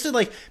 Just to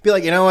be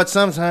like, you know what,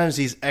 sometimes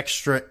these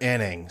extra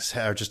innings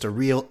are just a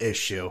real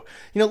issue.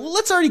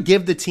 Let's already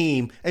give the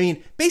team, I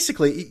mean,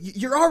 basically,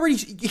 you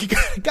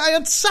got a guy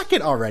on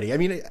second already. I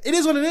mean, it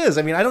is what it is.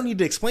 I mean, I don't need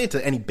to explain it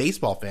to any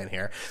baseball fan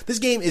here. This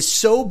game is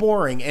so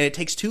boring and it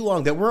takes too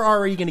long that we're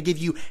already going to give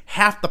you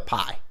half the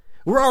pie.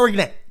 We're already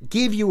going to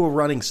give you a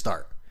running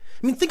start.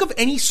 I mean, think of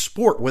any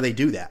sport where they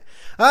do that.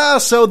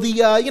 So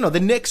the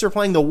Knicks are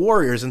playing the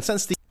Warriors, and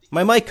since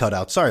my mic cut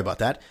out, sorry about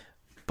that.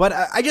 But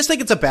I just think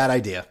it's a bad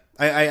idea.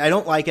 I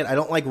don't like it. I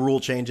don't like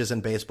rule changes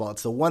in baseball.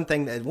 It's the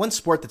one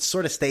sport that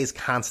sort of stays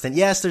constant.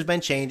 Yes, there's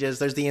been changes.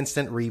 There's the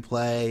instant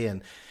replay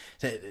and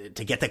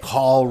to get the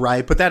call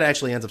right, but that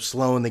actually ends up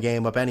slowing the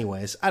game up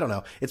anyways. I don't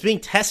know. It's being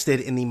tested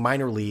in the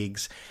minor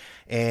leagues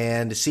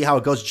and to see how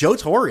it goes. Joe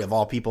Torre, of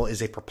all people,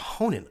 is a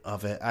proponent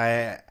of it.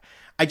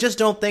 I just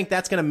don't think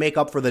that's going to make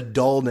up for the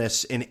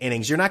dullness in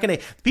innings. You're not going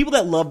to, people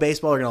that love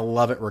baseball are going to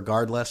love it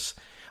regardless.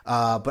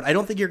 But I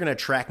don't think you're going to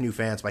attract new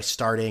fans by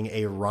starting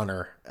a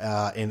runner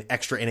in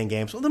extra inning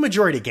games. Well, the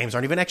majority of games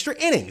aren't even extra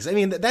innings. I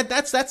mean,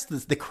 that's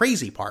the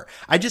crazy part.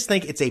 I just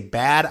think it's a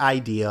bad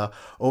idea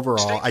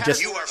overall.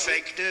 You are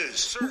fake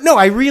news. No,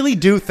 I really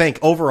do think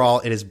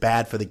overall it is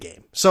bad for the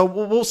game. So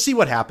we'll see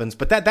what happens.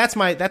 But that's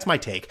my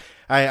take.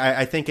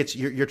 I think it's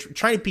you're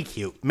trying to be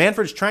cute.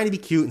 Manfred's trying to be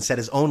cute and set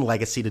his own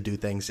legacy to do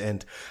things,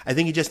 and I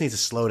think he just needs to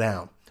slow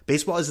down.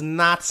 Baseball is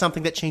not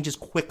something that changes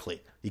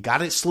quickly. You got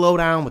to slow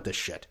down with this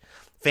shit.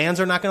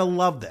 Fans are not going to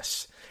love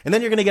this. And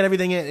then you're going to get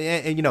everything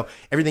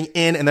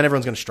in, and then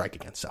everyone's going to strike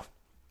again. So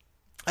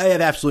I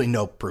have absolutely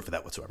no proof of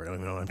that whatsoever. I don't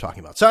even know what I'm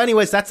talking about. So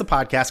anyways, that's the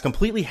podcast.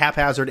 Completely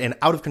haphazard and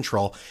out of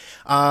control.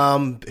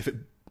 If it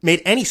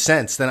made any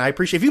sense, then I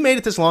appreciate it. If you made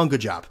it this long, good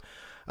job.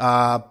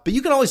 But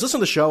you can always listen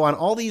to the show on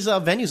all these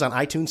venues on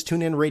iTunes,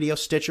 TuneIn Radio,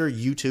 Stitcher,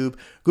 YouTube,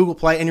 Google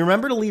Play. And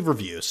remember to leave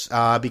reviews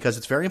because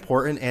it's very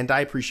important, and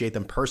I appreciate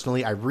them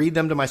personally. I read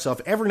them to myself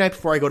every night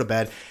before I go to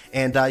bed,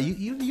 and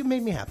you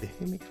made me happy.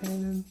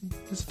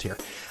 Just a tear.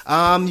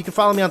 You can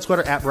follow me on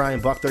Twitter at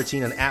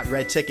BrianBuck13 and at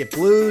Red Ticket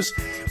Blues.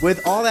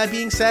 With all that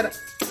being said,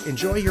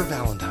 enjoy your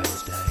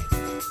Valentine's Day.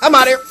 I'm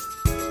out here.